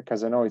move it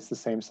because I know it's the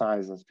same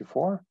size as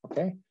before.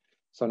 Okay.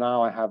 So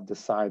now I have the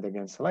side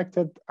again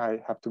selected.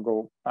 I have to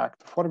go back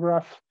to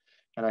photograph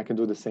and I can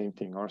do the same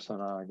thing. Also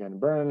now again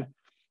burn,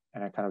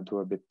 and I kind of do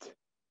a bit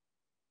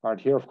part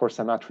here. Of course,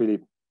 I'm not really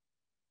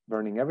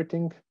burning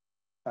everything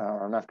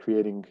or not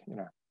creating, you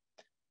know.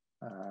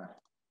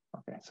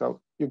 Okay,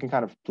 so you can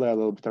kind of play a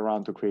little bit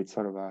around to create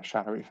sort of a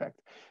shadow effect.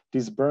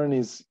 This burn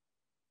is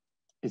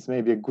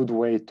maybe a good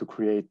way to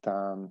create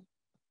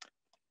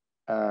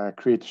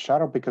create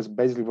shadow, because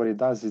basically what it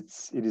does, it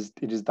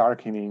is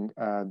darkening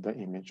the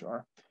image,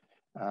 or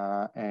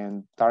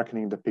and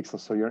darkening the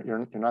pixels. So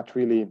you're not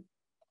really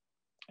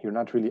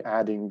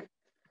adding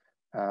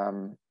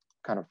kind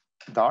of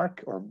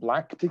dark or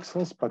black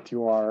pixels, but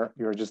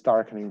you're just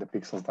darkening the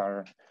pixels that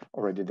are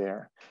already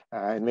there.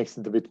 It makes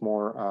it a bit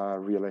more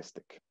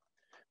realistic.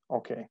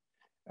 Okay.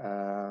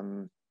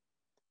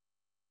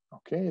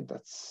 Okay,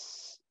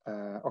 that's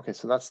okay.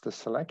 So that's the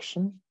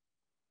selection.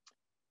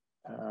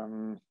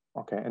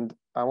 Okay, and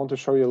I want to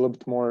show you a little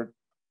bit more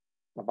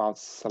about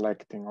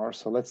selecting. Or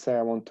so let's say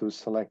I want to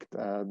select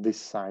this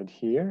side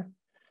here.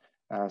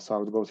 So I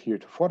would go here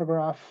to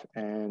photograph,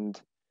 and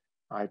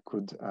I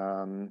could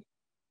go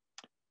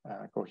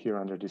here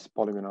under this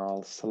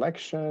polygonal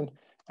selection,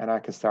 and I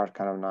can start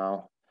kind of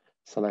now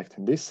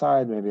selecting this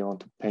side. Maybe I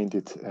want to paint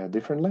it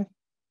differently.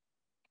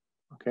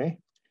 Okay.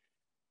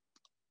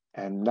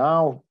 And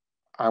now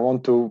I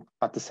want to,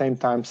 at the same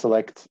time,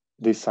 select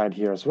this side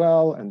here as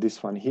well, and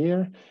this one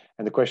here.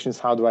 And the question is,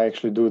 how do I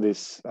actually do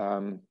this?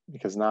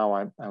 Because now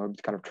I'm a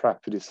bit kind of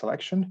trapped with this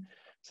selection.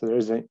 So there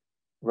is a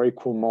very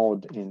cool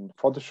mode in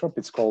Photoshop.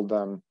 It's called,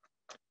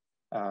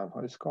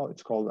 what is it called?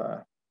 It's called,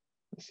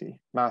 let's see,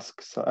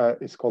 mask. So,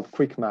 it's called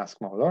quick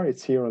mask mode, or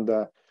it's here on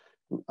the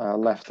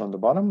left on the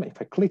bottom.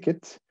 If I click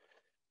it,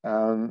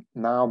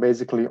 now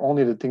basically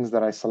only the things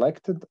that I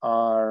selected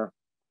are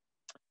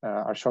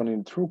shown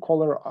in true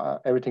color.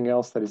 Everything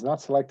else that is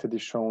not selected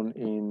is shown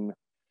in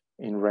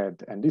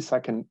red. And this I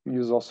can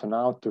use also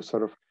now to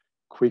sort of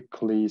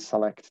quickly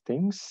select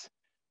things.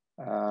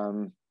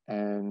 And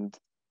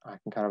I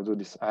can kind of do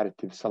this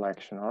additive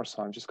selection.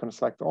 Also, I'm just going to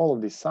select all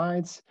of these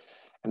sides.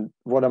 And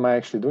what am I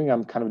actually doing?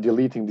 I'm kind of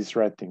deleting this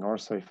red thing.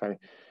 Also, if I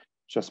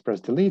just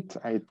press delete,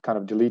 I kind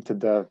of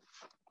deleted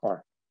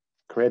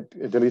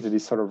deleted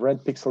these sort of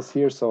red pixels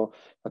here. So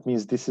that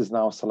means this is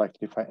now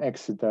selected. If I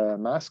exit the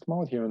mask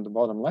mode here on the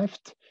bottom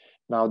left,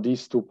 now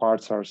these two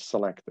parts are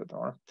selected.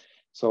 Or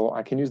so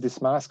I can use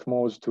this mask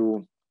mode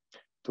to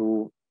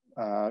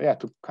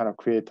kind of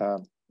create a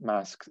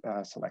mask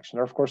selection.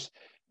 There are, of course,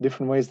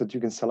 different ways that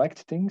you can select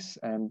things,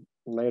 and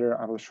later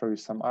I will show you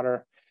some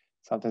other.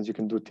 Sometimes you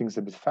can do things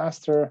a bit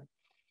faster.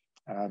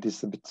 This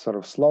is a bit sort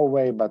of slow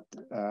way, but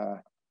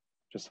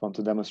just want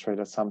to demonstrate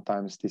that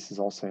sometimes this is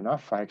also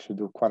enough. I actually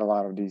do quite a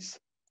lot of these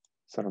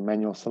sort of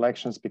manual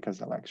selections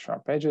because I like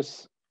sharp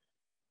edges.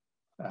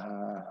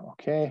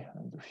 Okay,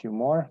 I'll do a few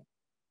more.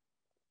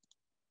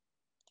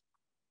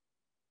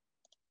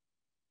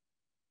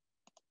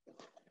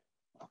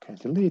 Okay,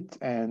 delete,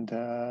 and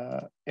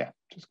yeah,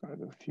 just gonna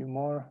do a few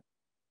more.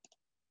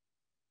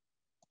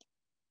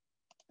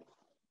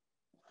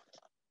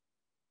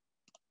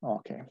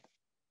 Okay.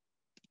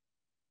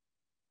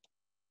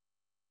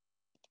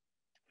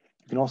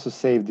 You can also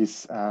save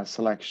this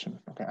selection.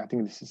 Okay, I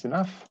think this is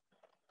enough.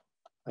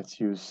 Let's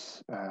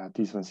use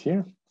these ones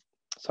here.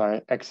 So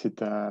I exit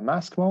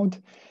mask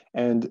mode,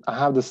 and I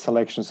have the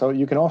selection. So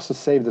you can also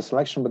save the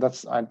selection,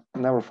 but I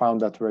never found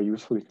that very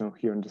useful. You can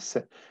here in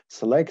the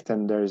select,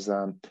 and there's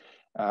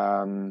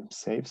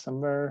save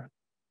somewhere,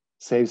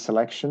 save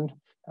selection.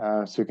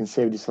 So you can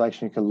save the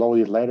selection. You can load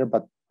it later,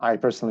 but I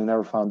personally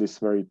never found this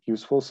very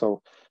useful.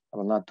 So I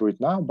will not do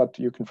it now. But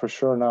you can for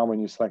sure now, when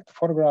you select the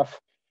photograph,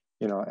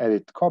 you know,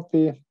 edit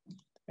copy,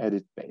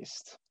 edit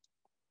paste.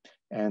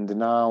 And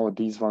now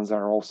these ones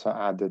are also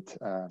added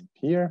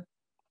here.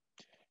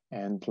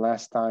 And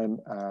last time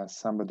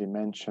somebody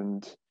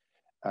mentioned,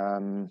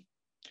 I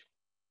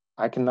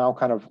can now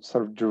kind of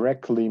sort of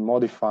directly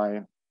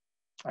modify,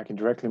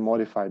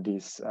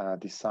 these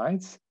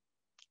sides.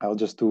 I'll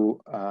just do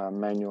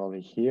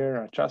manually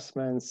here,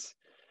 adjustments,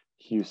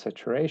 hue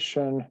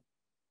saturation,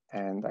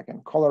 and I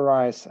can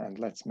colorize, and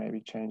let's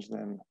maybe change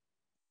them.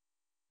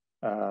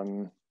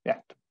 Yeah,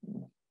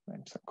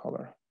 maybe some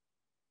color,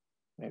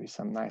 maybe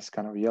some nice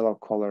kind of yellow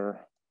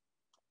color.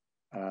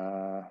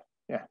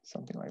 Yeah,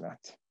 something like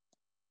that.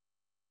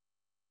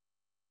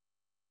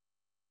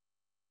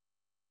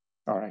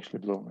 Or actually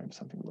blue, maybe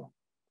something blue.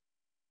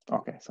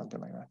 Okay, something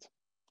like that.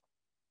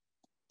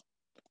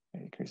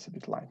 Increase a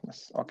bit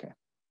lightness. Okay.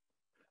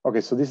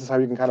 Okay, so this is how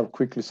you can kind of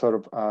quickly sort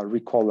of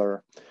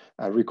recolor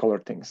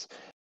things.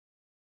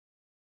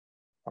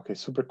 Okay,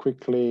 super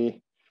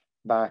quickly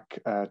back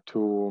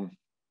to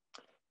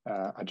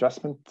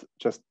adjustment.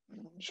 Just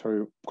show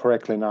you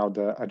correctly now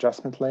the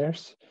adjustment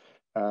layers.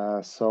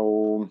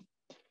 So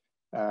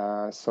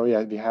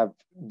yeah, we have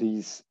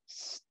these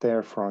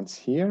stair fronts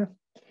here,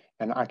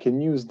 and I can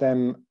use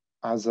them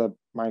as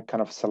my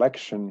kind of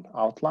selection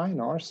outline.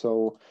 Or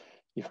so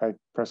if I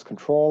press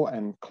Control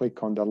and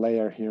click on the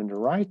layer here on the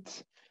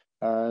right,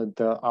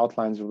 the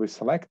outlines will be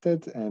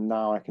selected, and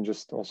now I can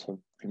just also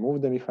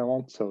remove them if I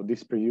want. So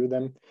dispreview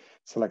them,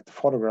 select the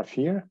photograph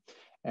here,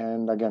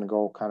 and again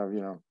go kind of, you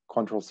know,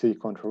 Control-C,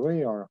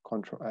 Control-V, or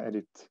Control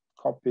Edit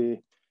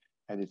Copy,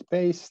 Edit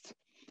Paste,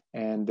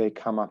 and they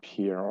come up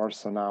here. Or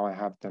so now I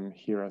have them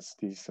here as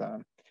these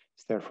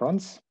stair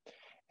fronts,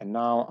 and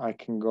now I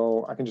can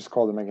just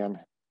call them again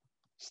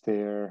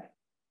stair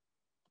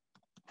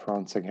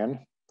fronts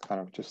again,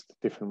 kind of just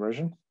different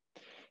version.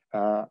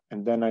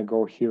 And then I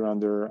go here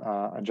under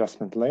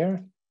adjustment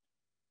layer.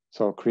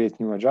 So create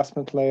new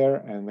adjustment layer.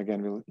 And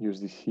again, we'll use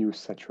this hue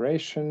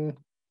saturation.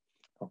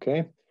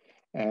 Okay.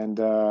 And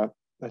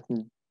let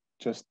me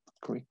just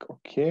click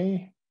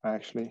OK.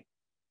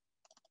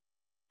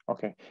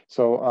 Okay.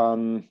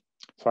 So,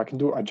 so I can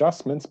do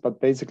adjustments, but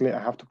basically I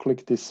have to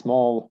click this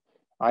small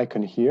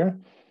icon here,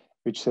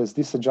 which says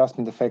this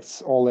adjustment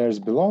affects all layers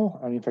below.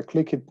 And if I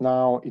click it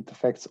now, it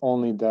affects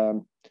only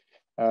the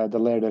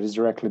layer that is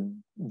directly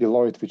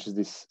below it, which is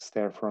this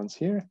stair fronts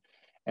here.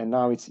 And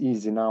now it's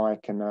easy. Now I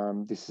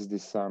can, this is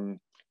this kind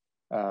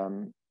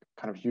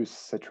of hue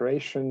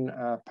saturation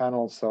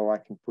panel. So I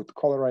can put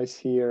colorize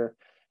here,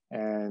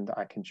 and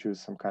I can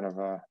choose some kind of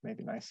a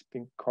maybe nice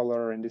pink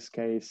color in this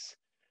case.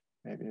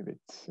 Maybe a bit,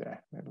 yeah,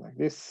 maybe like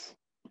this.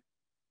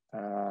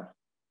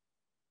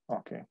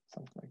 Okay,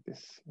 something like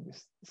this in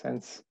this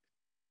sense.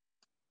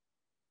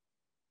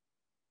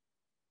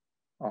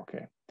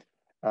 Okay,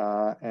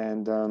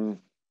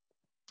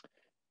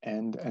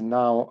 and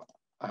now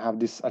I have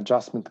this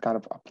adjustment kind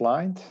of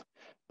applied,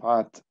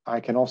 but I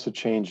can also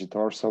change it.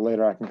 Or so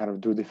later I can kind of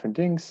do different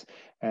things.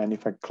 And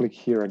if I click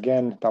here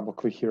again, double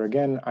click here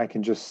again, I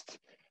can just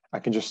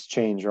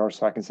change. Or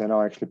so I can say,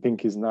 no, actually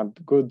pink is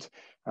not good.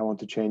 I want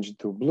to change it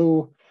to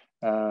blue.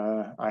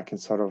 I can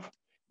sort of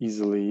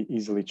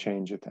easily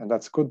change it. And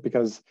that's good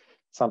because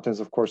sometimes,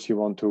 of course, you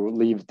want to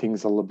leave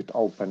things a little bit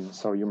open.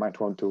 So you might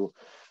want to,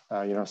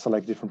 you know,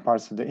 select different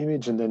parts of the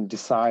image and then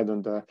decide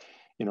on the,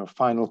 you know,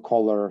 final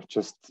color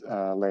just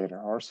later.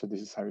 Or so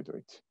this is how you do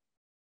it.